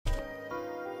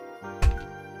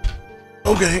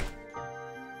Okay.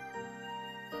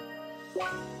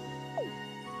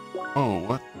 Oh,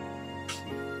 what?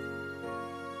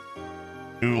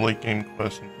 New late game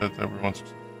quest and pet everyone's.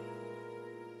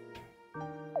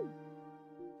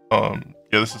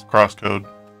 Yeah, this is CrossCode.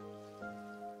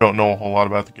 Don't know a whole lot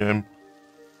about the game.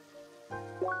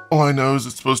 All I know is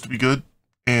it's supposed to be good,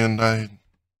 and I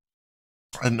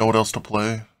didn't know what else to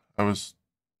play. I was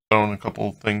throwing a couple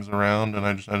of things around, and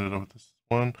I just ended up with this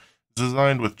one. It's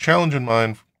designed with challenge in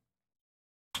mind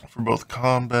for both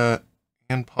combat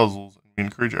and puzzles, and we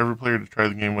encourage every player to try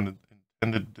the game when it's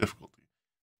intended difficulty.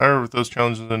 However, if those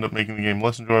challenges end up making the game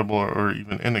less enjoyable or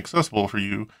even inaccessible for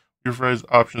you, we provide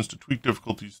options to tweak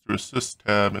difficulties through Assist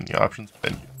tab in the Options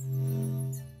menu.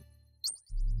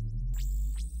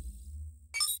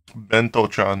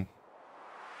 Bento-chan.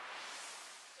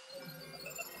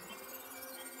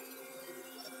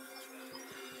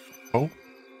 Oh,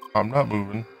 I'm not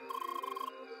moving.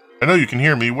 I know you can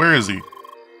hear me. Where is he?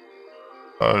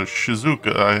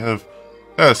 Shizuka, I have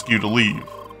asked you to leave.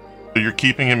 So you're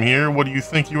keeping him here? What do you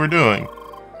think you are doing?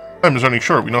 Time is running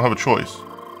short. We don't have a choice.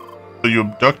 So you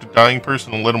abduct a dying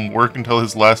person and let him work until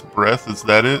his last breath? Is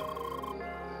that it?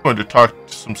 I'm going to talk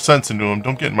some sense into him.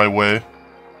 Don't get in my way.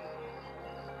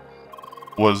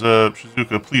 What's up,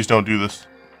 Shizuka? Please don't do this.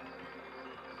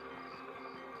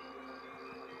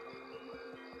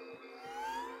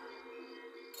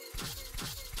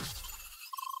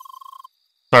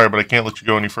 Sorry, but I can't let you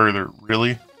go any further.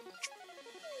 Really?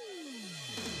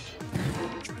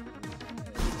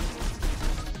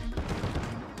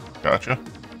 Gotcha.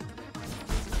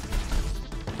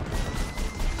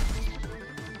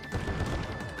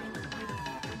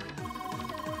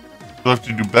 You'll have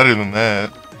to do better than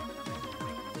that.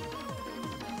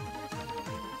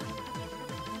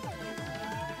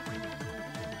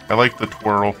 I like the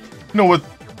twirl. You know what?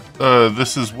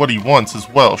 This is what he wants as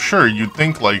well. Sure, you'd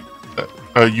think like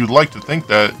that. You'd like to think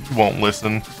that. You won't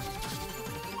listen.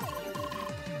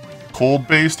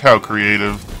 Cold-based? How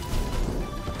creative.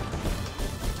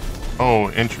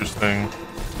 Oh, interesting.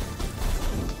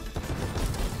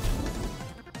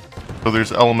 So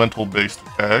there's elemental-based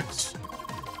attacks.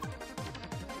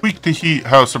 Weak to heat,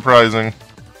 how surprising.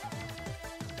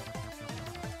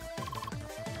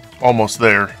 Almost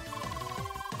there.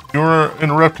 If you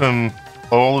interrupt him,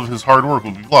 all of his hard work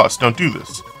will be lost. Don't do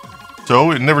this.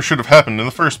 So, it never should have happened in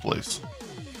the first place.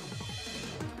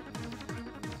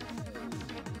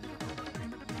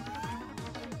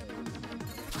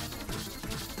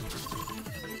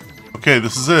 Okay,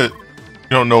 this is it. You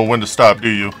don't know when to stop, do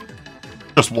you?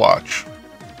 Just watch.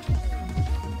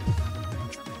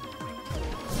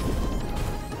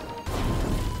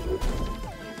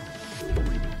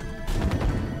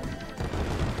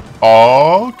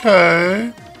 Okay.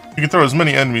 You can throw as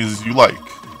many enemies as you like.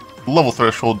 The level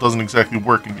threshold doesn't exactly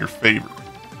work in your favor.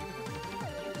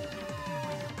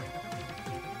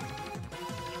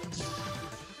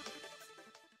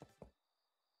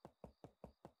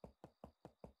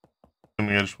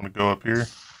 I just want to go up here.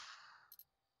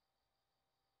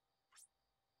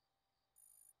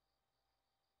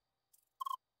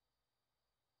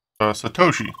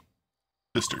 Satoshi,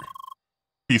 sister.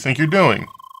 What do you think you're doing?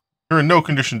 You're in no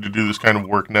condition to do this kind of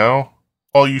work now.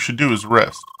 All you should do is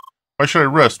rest. Why should I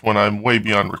rest when I'm way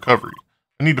beyond recovery?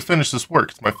 I need to finish this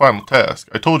work. It's my final task.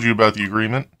 I told you about the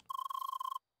agreement.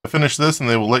 I finish this and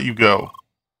they will let you go.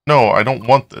 No, I don't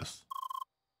want this.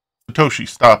 Satoshi,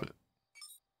 stop it.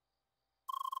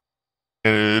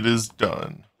 It is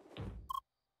done.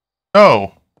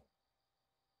 No!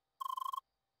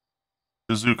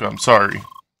 Shizuka, I'm sorry.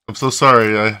 I'm so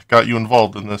sorry I got you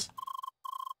involved in this.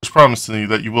 Just promise me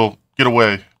that you will get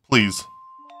away, please.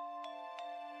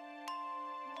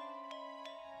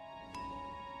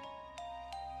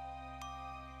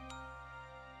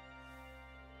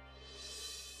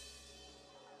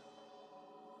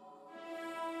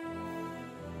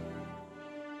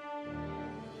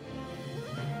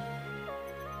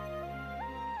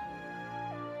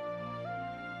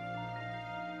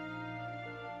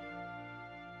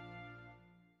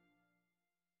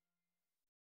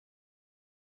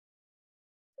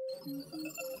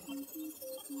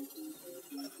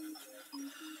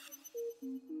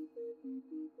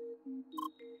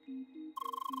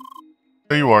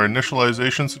 There you are,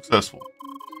 initialization successful.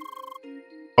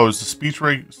 Oh, is the speech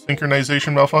rate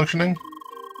synchronization malfunctioning?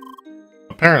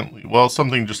 Apparently. Well,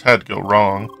 something just had to go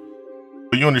wrong.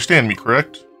 But you understand me,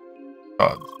 correct?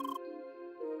 Odds.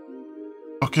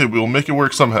 Okay, we will make it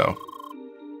work somehow.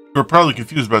 You are probably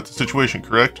confused about the situation,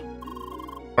 correct?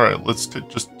 Alright, let's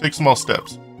just take small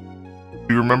steps.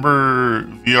 Do you remember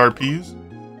VRPs?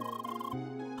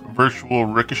 Virtual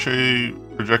ricochet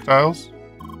projectiles?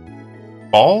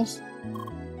 Balls?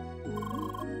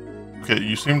 Okay,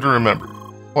 you seem to remember.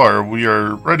 Clara, we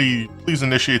are ready. Please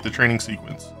initiate the training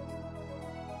sequence.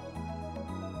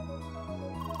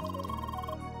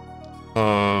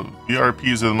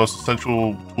 VRPs are the most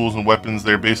essential tools and weapons.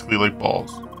 They're basically like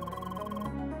balls.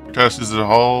 Your task is to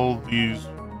haul these...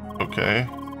 Okay.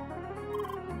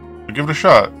 So give it a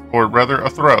shot. Or rather, a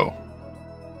throw.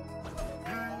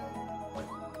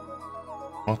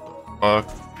 What the fuck?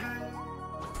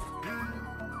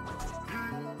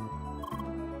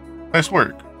 Nice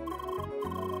work.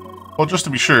 Well, just to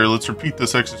be sure, let's repeat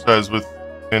this exercise with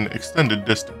an extended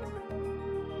distance.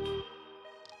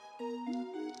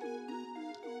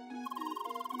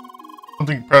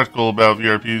 Something practical about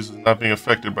VRPs is not being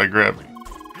affected by gravity.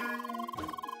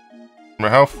 No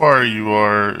matter how far you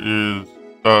are, no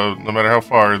matter how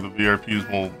far, the VRPs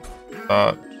will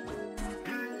not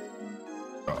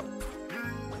stop.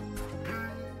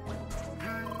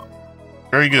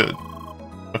 Very good.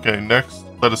 Okay, next,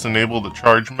 let us enable the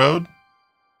charge mode.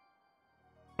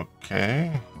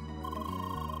 Okay.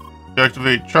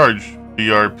 Deactivate charge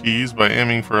VRPs by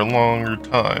aiming for a longer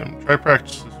time. Try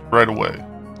practice this right away.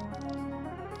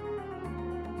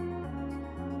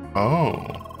 Oh.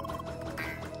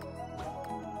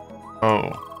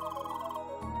 Oh.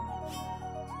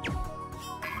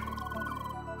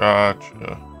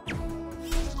 Gotcha.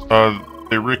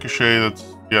 They ricochet, that's...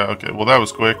 Yeah, okay, well that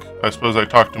was quick. I suppose I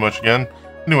talked too much again.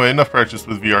 Anyway, enough practice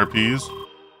with VRPs.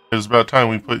 It's about time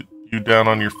we put you down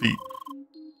on your feet.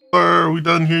 Are we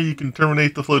done here? You can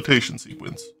terminate the flotation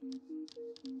sequence.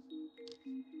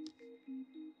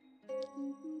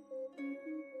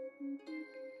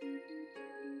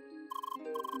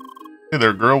 Hey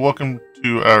there, girl. Welcome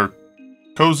to our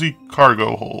cozy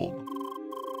cargo hold.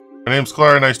 My name's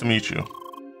Clara. Nice to meet you.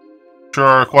 Sure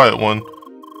are a quiet one.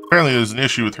 Apparently there's an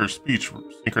issue with her speech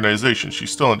synchronization. She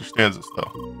still understands us,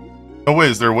 though. No way,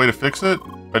 is there a way to fix it?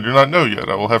 I do not know yet.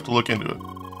 I will have to look into it.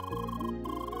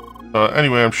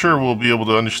 Anyway, I'm sure we'll be able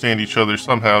to understand each other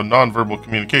somehow. Non-verbal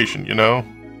communication, you know?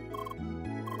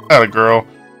 Atta girl.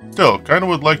 Still, kinda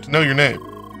would like to know your name.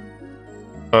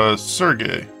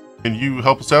 Sergey. Can you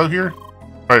help us out here?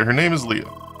 Alright, her name is Leah.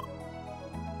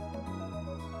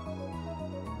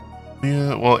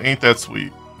 Leah? Well, ain't that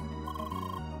sweet.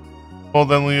 Well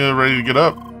then, Leah, ready to get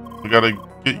up? We gotta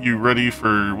get you ready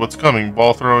for what's coming.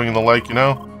 Ball throwing and the like, you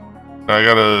know? I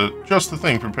got just the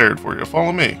thing prepared for you.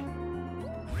 Follow me.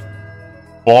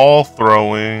 Ball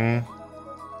throwing.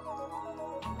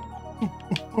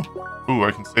 Ooh,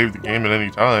 I can save the game at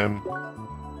any time.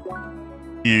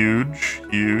 Huge,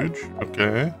 huge.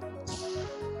 Okay.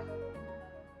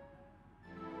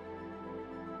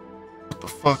 What the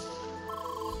fuck?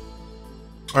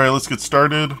 Alright, let's get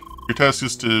started. Your task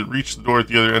is to reach the door at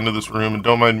the other end of this room, and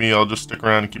don't mind me, I'll just stick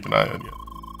around and keep an eye on you.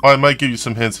 Well, I might give you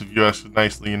some hints if you ask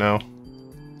nicely, you know?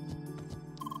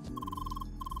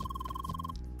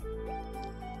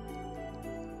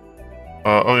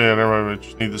 Oh yeah, never mind, I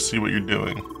just need to see what you're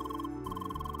doing.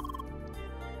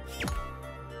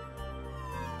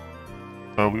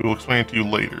 We will explain it to you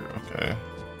later, okay?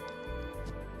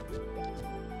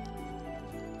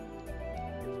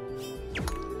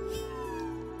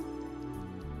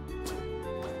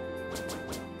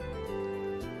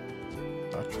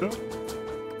 Gotcha.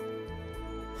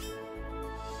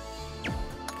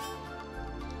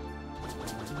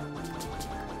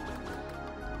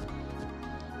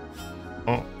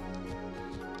 Oh.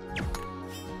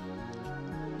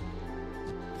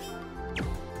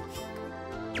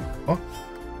 Huh?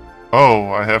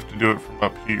 Oh, I have to do it from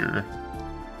up here.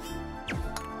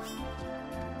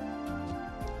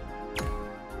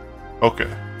 Okay.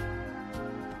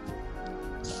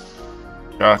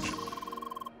 Gotcha.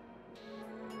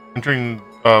 Entering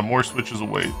more switches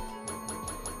await.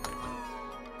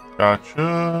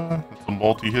 Gotcha. It's a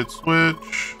multi-hit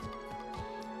switch.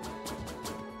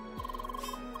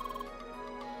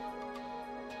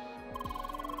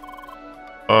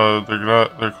 They're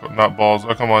not balls.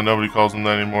 Oh, come on, nobody calls them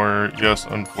that anymore. Yes,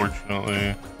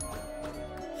 unfortunately.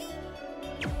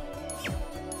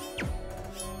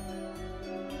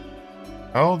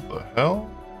 How the hell?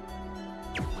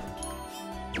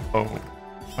 Oh,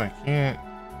 I can't.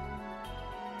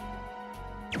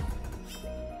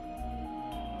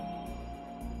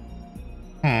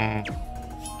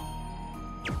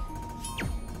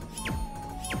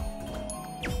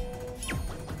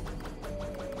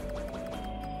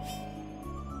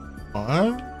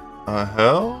 What the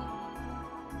hell?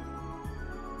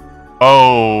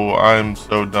 Oh, I'm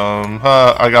so dumb.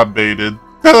 I got baited.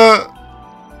 I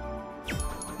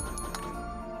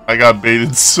got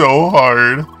baited so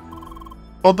hard.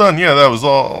 Well done, yeah, that was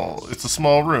all. It's a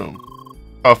small room.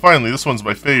 Oh, finally, this one's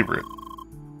my favorite.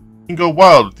 You can go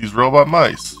wild with these robot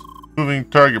mice. Moving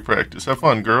target practice. Have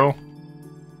fun, girl.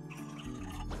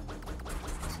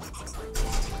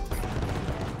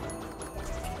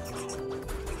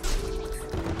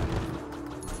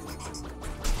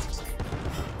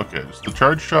 Okay, does the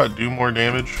charge shot do more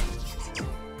damage?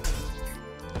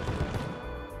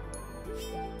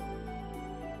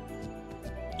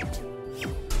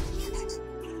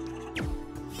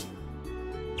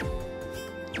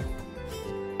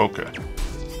 Okay.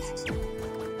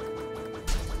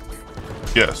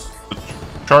 Yes,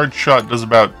 the charge shot does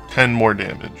about 10 more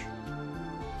damage.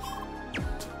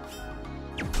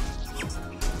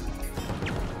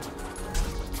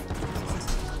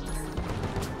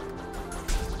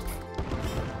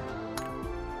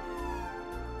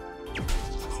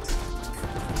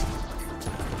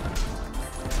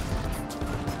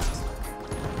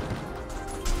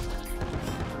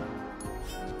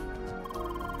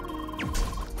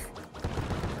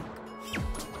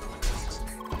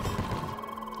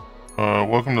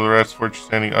 Welcome to the Rat's Fortress,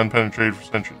 standing unpenetrated for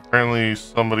centuries. Apparently,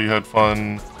 somebody had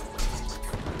fun.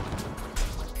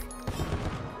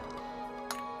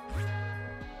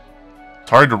 It's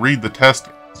hard to read the text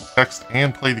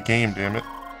and play the game, damn it.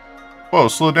 Whoa,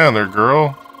 slow down there,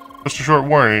 girl. Just a short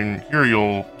warning, here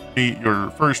you'll meet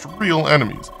your first real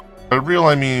enemies. By real,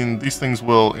 I mean these things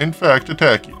will, in fact,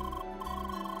 attack you.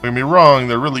 Don't get me wrong,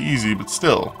 they're really easy, but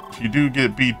still, if you do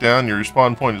get beat down, your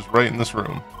respawn point is right in this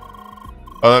room.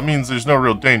 That means there's no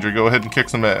real danger. Go ahead and kick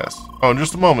some ass. Oh, in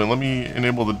just a moment, let me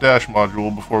enable the dash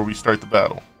module before we start the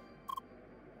battle.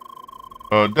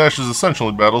 Dash is essential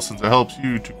in battle since it helps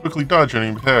you to quickly dodge any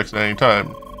attacks at any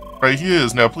time. Right, he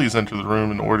is. Now please enter the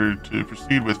room in order to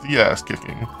proceed with the ass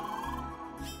kicking.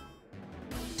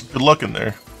 Good luck in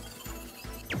there.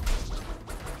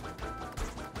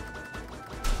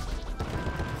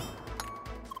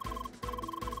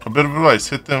 A bit of advice,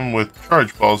 hit them with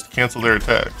charge balls to cancel their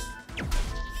attacks.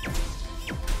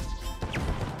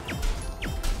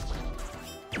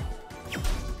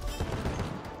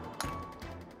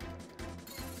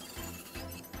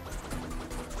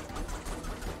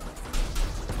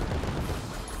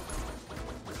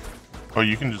 Oh,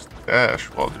 you can just dash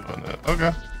while doing that.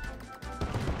 Okay.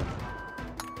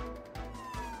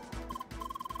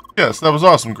 Yes, that was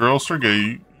awesome, girl. Sergey,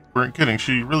 you weren't kidding.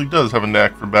 She really does have a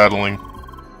knack for battling.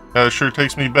 It sure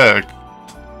takes me back.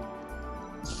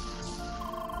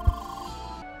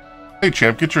 Hey,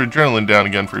 champ, get your adrenaline down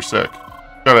again for a sec.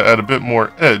 Gotta add a bit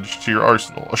more edge to your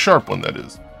arsenal. A sharp one, that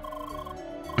is.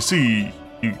 I see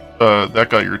you, that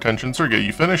got your attention. Sergey,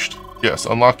 you finished? Yes,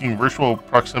 unlocking virtual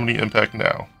proximity impact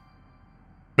now.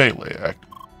 Melee act.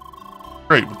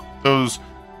 Great, with those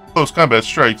close combat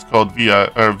strikes called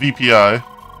VPI,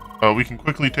 we can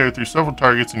quickly tear through several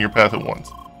targets in your path at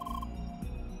once.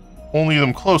 Only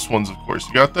them close ones, of course.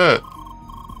 You got that?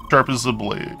 Sharp as a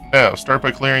blade. Now, start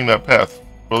by clearing that path,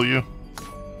 will you?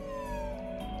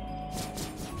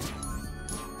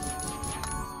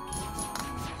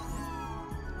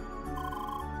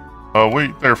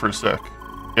 Wait there for a sec.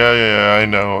 Yeah, I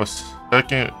know. A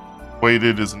second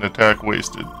waited is an attack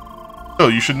wasted. So,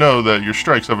 you should know that your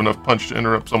strikes have enough punch to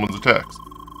interrupt someone's attacks.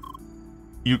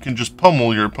 You can just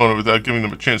pummel your opponent without giving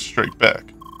them a chance to strike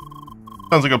back.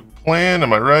 Sounds like a plan,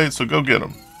 am I right? So go get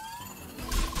them.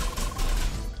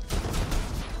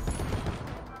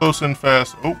 Close and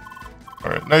fast. Oh,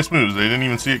 alright, nice moves. They didn't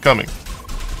even see it coming.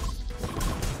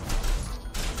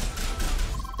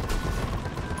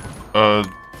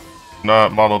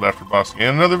 Not modeled after boxing.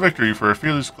 And another victory for a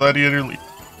fearless gladiator league.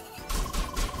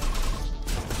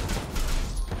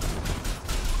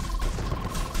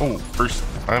 Oh, first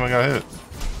time I got hit.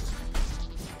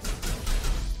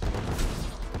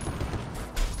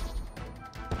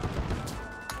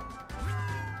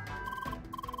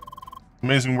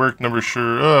 Amazing work, number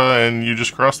sure, and you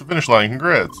just crossed the finish line.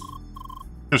 Congrats.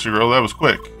 Seriously, girl, that was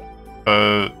quick.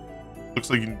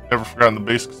 Looks like you've never forgotten the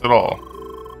basics at all.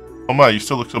 Oh my, you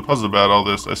still look so puzzled about all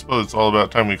this. I suppose it's all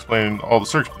about time we explain all the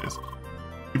search plays.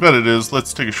 You bet it is.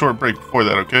 Let's take a short break before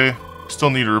that, okay? We still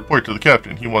need to report to the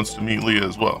captain. He wants to meet Leah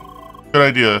as well. Good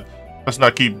idea. Let's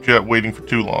not keep Jet waiting for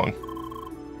too long.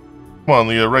 Come on,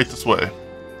 Leah, right this way.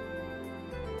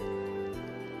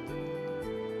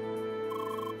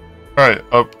 Alright,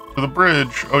 up to the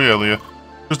bridge. Oh yeah, Leah.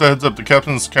 Just a heads up, the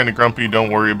captain's kinda grumpy,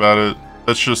 don't worry about it.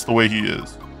 That's just the way he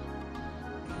is.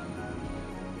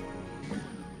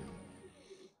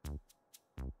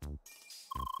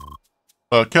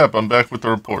 Cap, I'm back with the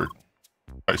report.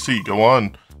 I see, go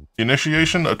on. The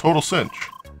initiation, a total cinch.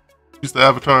 Here's the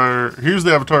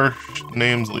avatar,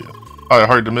 name's Leah.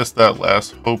 Hard to miss that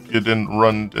last. Hope you didn't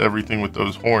run to everything with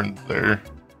those horns there.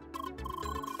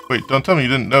 Wait, don't tell me you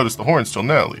didn't notice the horns till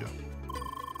now, Leah.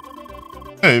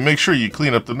 Hey, make sure you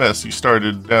clean up the mess you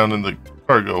started down in the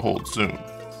cargo hold soon.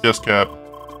 Yes, Cap.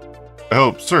 I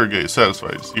hope Sergey is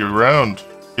satisfied. Is he around?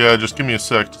 Yeah, just give me a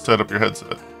sec to set up your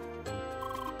headset.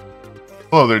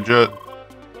 Hello there, Jet.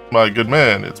 My good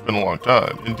man, it's been a long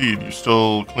time. Indeed, you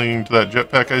still clinging to that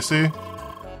jetpack I see?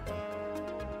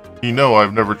 You know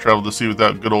I've never traveled the sea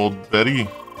without good old Betty.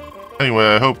 Anyway,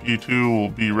 I hope you two will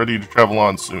be ready to travel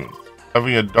on soon.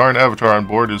 Having a darn avatar on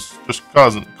board is just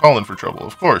calling for trouble.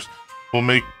 Of course, we'll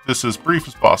make this as brief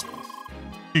as possible.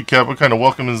 Gee, Cap, what kind of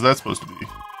welcome is that supposed to be?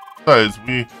 Besides,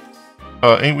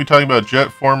 ain't we talking about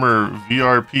Jet, former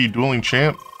VRP dueling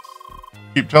champ?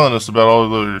 Keep telling us about all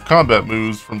the combat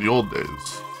moves from the old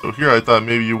days. So here I thought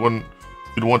maybe you'd want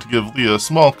to give Leah a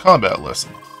small combat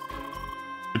lesson.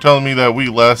 You're telling me that wee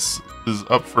lass is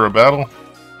up for a battle?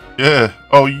 Yeah.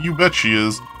 Oh, you bet she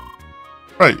is.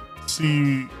 Right.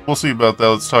 We'll see about that.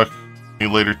 Let's talk to me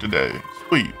later today.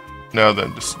 Sweet. Now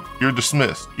then, you're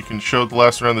dismissed. You can show the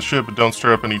lass around the ship, but don't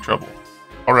stir up any trouble.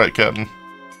 Alright, Captain.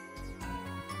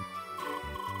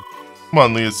 Come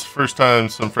on, Lee. It's the first time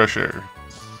some fresh air.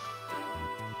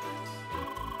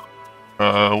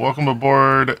 Welcome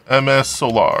aboard MS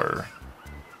Solar.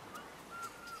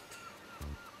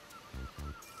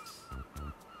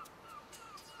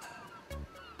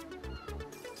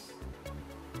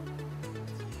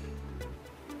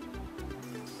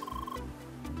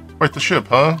 Quite the ship,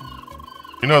 huh?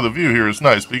 You know, the view here is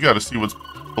nice, but you gotta see what's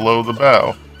below the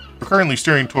bow. We're currently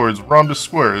steering towards Rhombus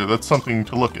Square. That's something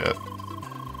to look at.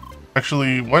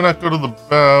 Actually, why not go to the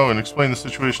bow and explain the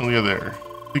situation to Leah there?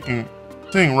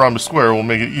 Seeing Rhombus Square will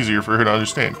make it easier for her to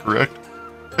understand, correct?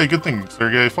 Hey, good thinking,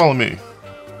 Sergey. Follow me.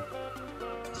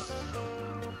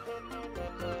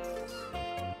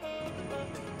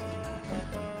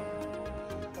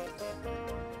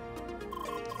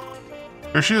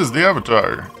 There she is, the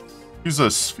Avatar. She's a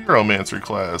Spheromancer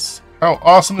class. How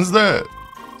awesome is that?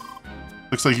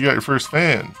 Looks like you got your first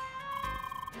fan.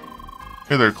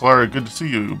 Hey there, Clara. Good to see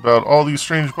you. About all these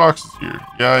strange boxes here.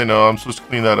 Yeah, I know. I'm supposed to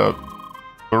clean that up.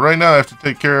 But right now I have to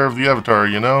take care of the Avatar,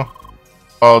 you know?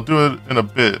 I'll do it in a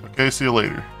bit, okay? See you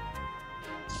later.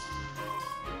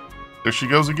 There she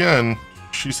goes again.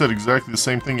 She said exactly the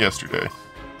same thing yesterday.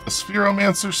 A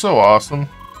Spheromancer, so awesome.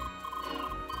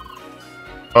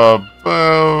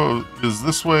 Is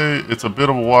this way? It's a bit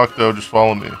of a walk though, just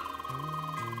follow me.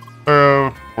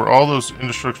 Were all those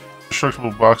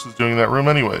indestructible boxes doing in that room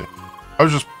anyway? I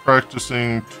was just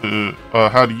practicing to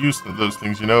how to use those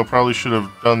things, you know? Probably should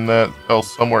have done that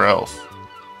somewhere else.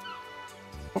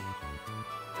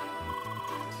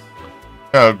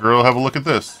 Yeah, girl, have a look at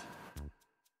this.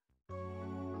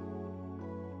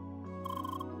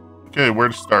 Okay, where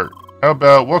to start? How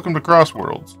about welcome to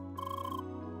Crossworlds?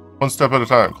 One step at a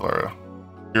time, Clara.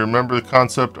 You remember the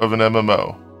concept of an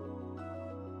MMO.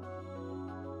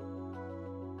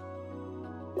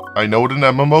 I know what an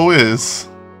MMO is.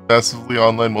 Massively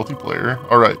online multiplayer.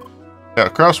 Alright. Yeah,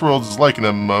 Crossworlds is like an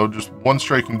MMO, just one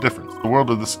striking difference. The world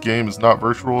of this game is not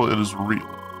virtual, it is real.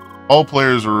 All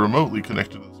players are remotely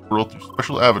connected to this world through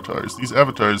special avatars. These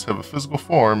avatars have a physical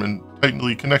form and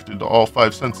tightly connected to all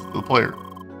 5 senses of the player.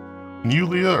 And you,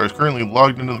 Leah, are currently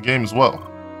logged into the game as well.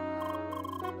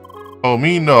 Oh,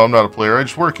 me? No, I'm not a player, I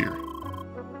just work here.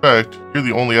 In fact, you're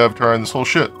the only avatar in this whole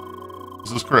ship.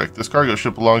 This is correct. This cargo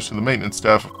ship belongs to the maintenance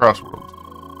staff of Crossworlds.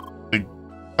 The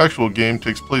actual game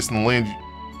takes place in the land you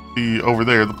see over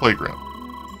there, the playground.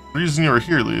 The reason you are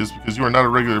here, Lee, is because you are not a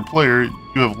regular player.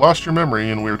 You have lost your memory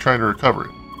and we are trying to recover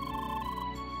it.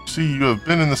 You see, you have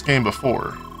been in this game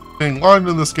before. Being logged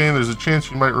in this game, there's a chance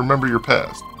you might remember your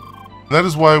past. And that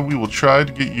is why we will try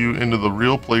to get you into the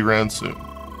real playground soon.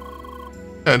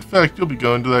 Yeah, in fact, you'll be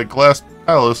going to that glass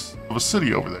palace of a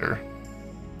city over there.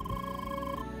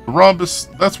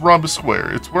 That's Rhombus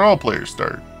Square. It's where all players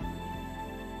start.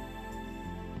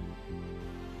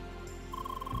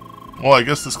 Well, I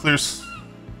guess this clears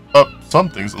up some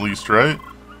things at least, right?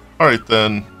 Alright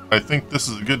then, I think this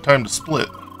is a good time to split.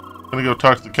 I'm gonna go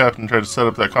talk to the captain and try to set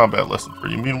up that combat lesson for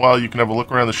you. Meanwhile, you can have a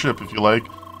look around the ship if you like.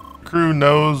 The crew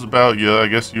knows about you. I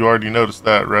guess you already noticed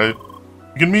that, right?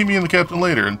 You can meet me and the captain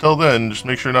later. Until then, just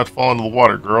make sure not to fall into the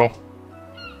water, girl.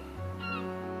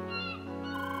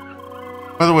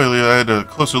 By the way, Leah, I had a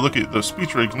closer look at the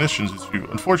speech recognition issue.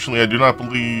 Unfortunately, I do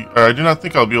not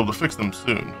think I'll be able to fix them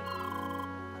soon.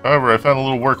 However, I found a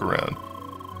little workaround.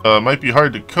 It might be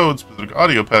hard to code specific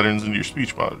audio patterns into your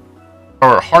speech mod,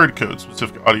 or hard code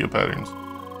specific audio patterns.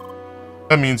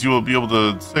 That means you will be able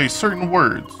to say certain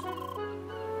words.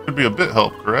 Could be a bit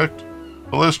help, correct?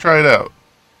 Well, let's try it out.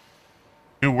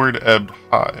 New word ebbed.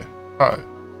 Hi. Hi.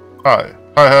 Hi.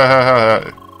 Hi, hi, hi, hi,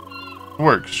 hi. It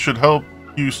works. Should help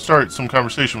you start some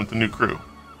conversation with the new crew.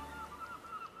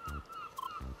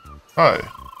 Hi.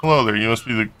 Hello there. You must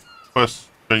be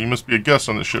a guest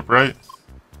on the ship, right?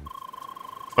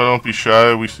 Oh, don't be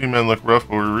shy. We see men look rough,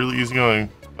 but we're really easygoing.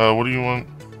 What do you want?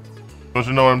 Want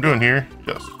to know what I'm doing here?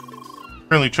 Yes.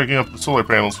 Currently checking up the solar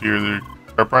panels here. They're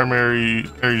our primary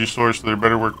energy source, so they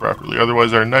better work properly.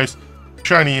 Otherwise, our nice,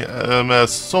 shiny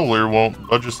MS solar won't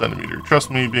budge a centimeter.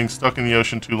 Trust me, being stuck in the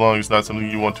ocean too long is not something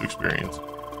you want to experience.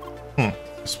 I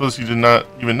suppose you did not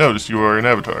even notice you are an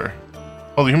avatar.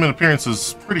 Well, the human appearance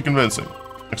is pretty convincing,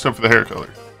 except for the hair color.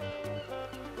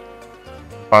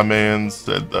 My man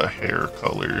said the hair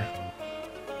color.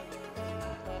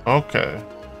 Okay.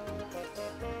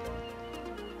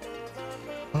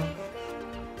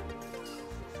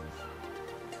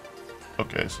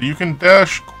 Okay, so you can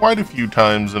dash quite a few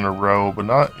times in a row, but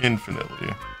not infinitely.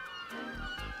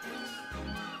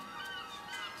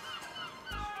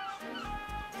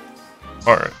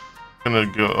 Alright. Gonna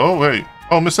go. Oh, wait.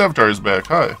 Oh, Miss Avatar is back.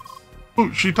 Hi.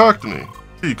 Oh, she talked to me.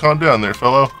 Hey, calm down there,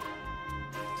 fellow.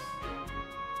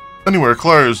 Anyway,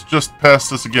 Clara's just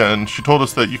passed us again. She told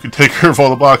us that you could take care of all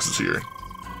the boxes here.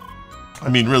 I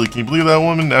mean, really, can you believe that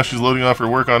woman? Now she's loading off her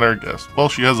work on our guest. Well,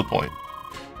 she has a point.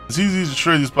 It's easy to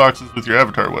destroy these boxes with your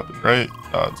avatar weapon, right?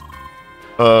 Nods.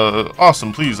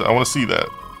 Awesome, please, I want to see that.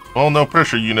 Well, no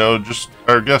pressure, you know, just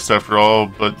our guest after all,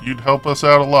 but you'd help us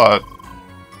out a lot.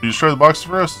 Will you destroy the boxes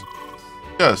for us?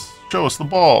 Yes, show us the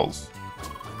balls.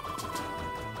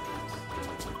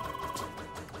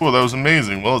 Cool, that was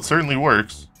amazing. Well, it certainly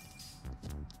works.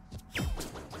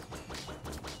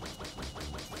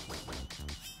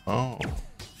 Oh.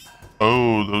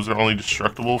 Oh, those are only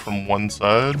destructible from one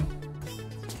side?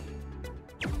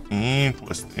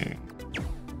 Interesting.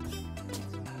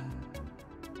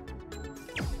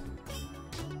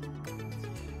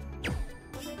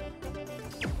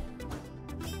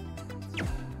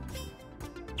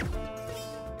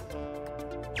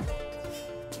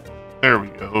 There we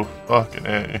go. Fucking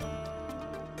A.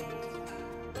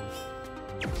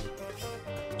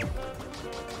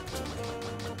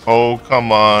 Oh,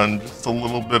 come on. Just a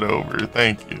little bit over.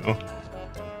 Thank you.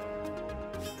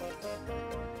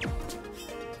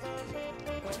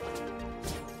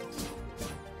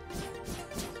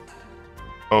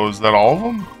 Oh, is that all of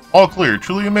them? All clear.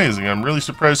 Truly amazing. I'm really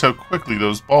surprised how quickly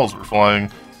those balls were flying.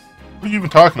 What are you even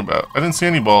talking about? I didn't see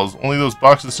any balls. Only those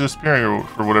boxes disappearing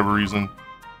for whatever reason.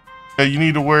 Yeah, you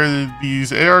need to wear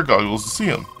these AR goggles to see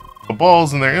them. The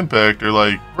balls and their impact are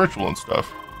like virtual and stuff.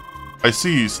 I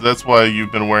see, so that's why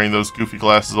you've been wearing those goofy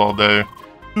glasses all day.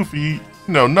 Goofy? You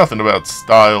know nothing about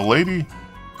style, lady.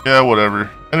 Yeah, whatever.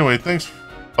 Anyway, thanks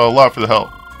a lot for the help.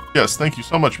 Yes, thank you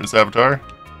so much, Miss Avatar.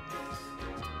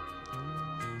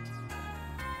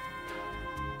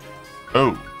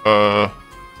 Oh,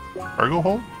 cargo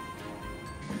hold?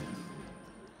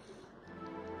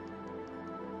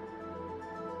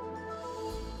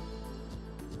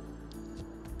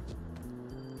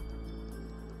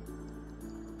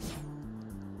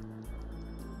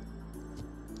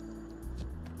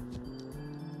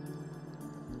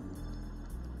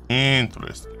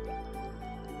 Interesting.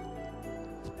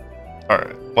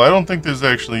 Alright. Well, I don't think there's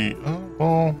actually...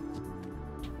 well...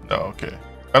 No, okay.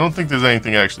 I don't think there's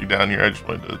anything actually down here. I just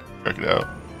wanted to check it out.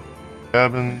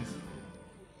 Cabins.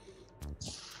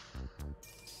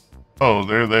 Oh,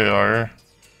 there they are.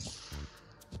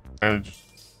 And just...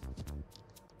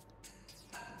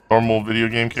 normal video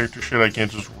game character shit. I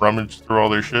can't just rummage through all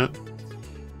their shit.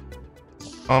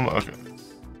 Okay.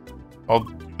 I'll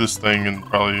do this thing and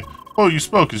probably... Oh, you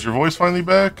spoke. Is your voice finally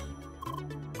back?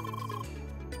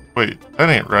 Wait, that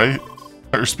ain't right.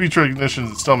 Her speech recognition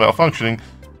is still malfunctioning.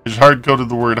 It's hard-coded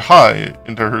the word hi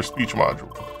into her speech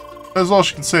module. That's all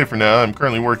she can say for now. I'm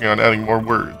currently working on adding more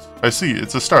words. I see.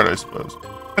 It's a start, I suppose.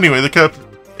 Anyway, the captain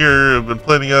here have been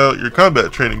planning out your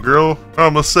combat training, girl. We're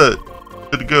almost set.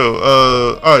 Good to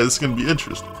go. Alright, this is gonna be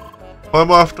interesting. Well,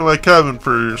 I'm off to my cabin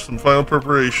for some final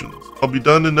preparations. I'll be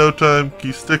done in no time. Can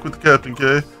you stick with the captain,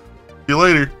 Kay? See you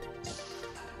later.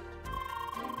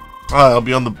 I'll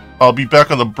be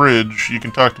back on the bridge. You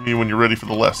can talk to me when you're ready for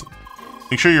the lesson.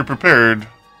 Make sure you're prepared.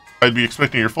 I'd be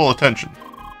expecting your full attention.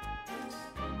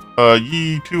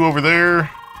 Ye two over there.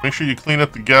 Make sure you clean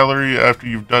up the gallery after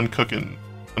you've done cooking.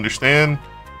 Understand?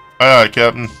 Aye, aye,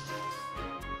 Captain.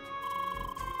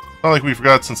 Not like we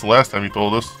forgot since the last time you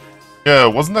told us. Yeah,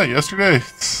 wasn't that yesterday?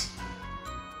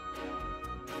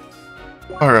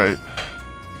 Alright.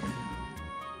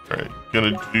 Alright,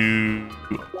 gonna do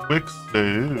a quick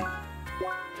save.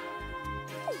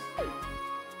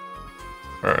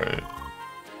 Alright.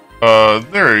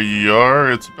 There you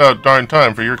are. It's about darn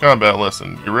time for your combat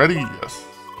lesson. You ready? Yes.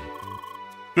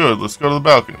 Good, let's go to the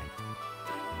balcony.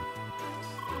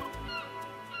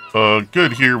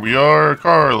 Good, here we are.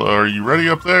 Carla, are you ready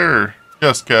up there?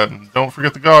 Yes, Captain. Don't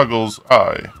forget the goggles.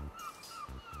 Aye.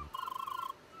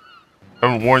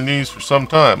 Haven't worn these for some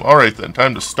time. Alright then,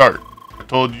 time to start. I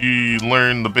told you you'd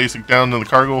learn the basic down to the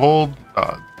cargo hold.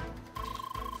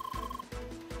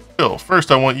 Still, first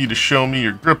I want you to show me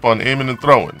your grip on aiming and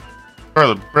throwing.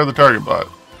 Carla, prepare the target bot.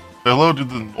 Say hello to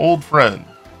the old friend.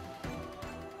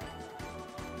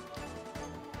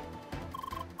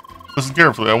 Listen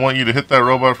carefully, I want you to hit that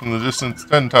robot from the distance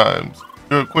 10 times.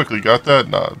 Do it quickly, got that?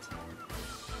 Nods.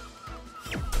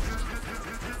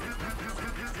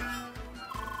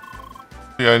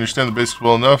 Yeah, I understand the basics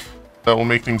well enough. That will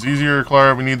make things easier.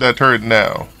 Clara, we need that turret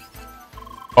now.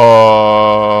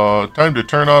 Time to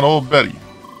turn on old Betty.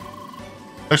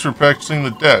 Thanks for practicing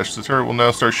the dash. The turret will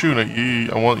now start shooting at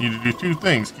you. I want you to do two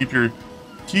things. Keep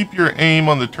your aim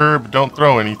on the turret, but don't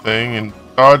throw anything, and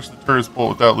dodge the turret's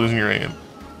bolt without losing your aim.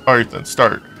 Alright then,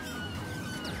 start.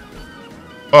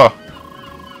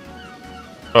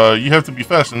 You have to be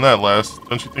faster than that, lass.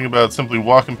 Don't you think about simply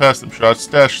walking past them shots,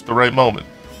 dash at the right moment.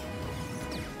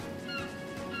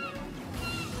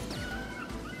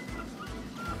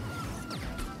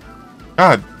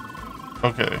 God.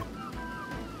 Okay.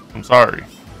 I'm sorry.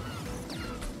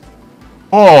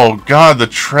 Oh god, the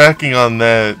tracking on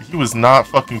that. He was not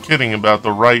fucking kidding about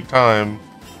the right time.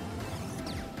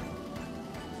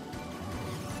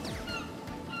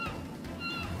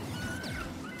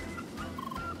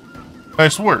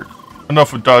 Nice work.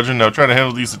 Enough with dodging, now try to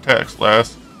handle these attacks,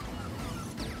 lass.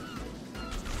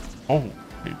 Oh,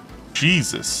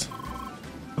 Jesus.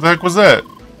 What the heck was that?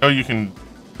 Oh, you can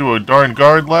do a darn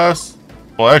guard, lass?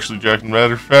 Well, actually, Jack,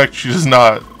 matter of fact, she does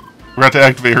not. We're about to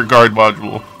activate her guard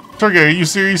module. Sergey, are you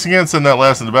serious? You can't send that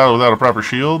lass into battle without a proper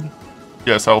shield?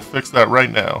 Yes, I'll fix that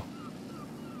right now.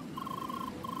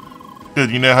 Good,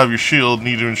 you now have your shield.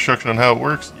 Need an instruction on how it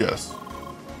works? Yes.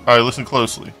 Alright, listen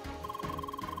closely.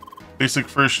 Basic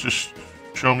first, just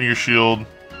show me your shield.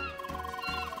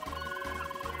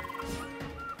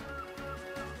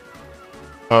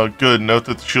 Good. Note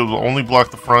that the shield will only block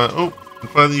the front. Oh, and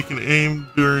finally you can aim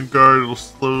during guard. It'll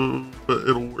slow, but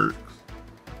it'll work.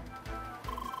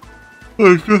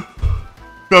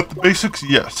 Got the basics?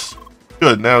 Yes.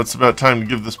 Good. Now it's about time to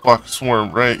give this block a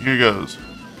swarm. Right, here goes.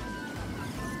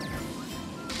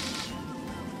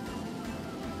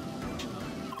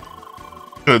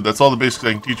 Good, that's all the basics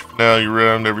I can teach you for now. You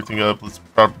round everything up. Let's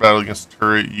proper battle against the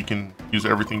turret. You can use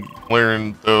everything you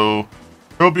learn, though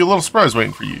there will be a little surprise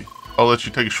waiting for you. I'll let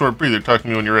you take a short breather. Talk to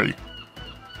me when you're ready.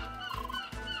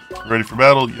 Ready for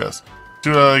battle? Yes.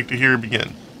 Do what I like to hear.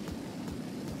 Begin.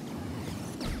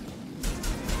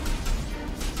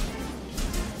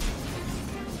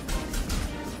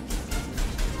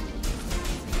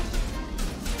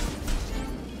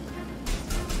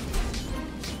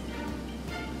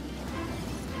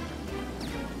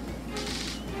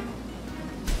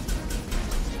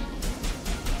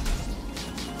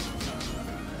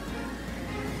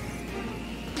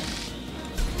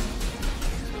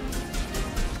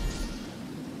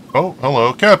 Oh,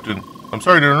 hello, Captain. I'm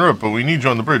sorry to interrupt, but we need you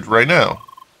on the bridge right now.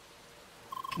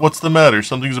 What's the matter?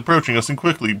 Something's approaching us and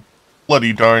quickly.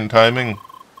 Bloody darn timing.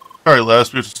 Sorry,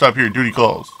 lass, we have to stop here. Duty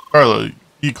calls. Carla,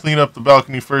 you clean up the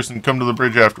balcony first and come to the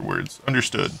bridge afterwards.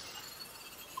 Understood.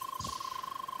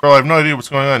 Carla, I have no idea what's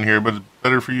going on here, but it's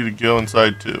better for you to go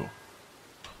inside too.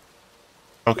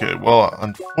 Okay, well,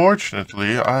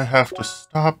 unfortunately, I have to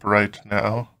stop right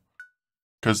now.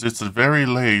 Because it's very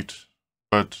late,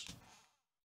 but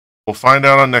we'll find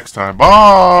out on next time.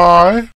 Bye!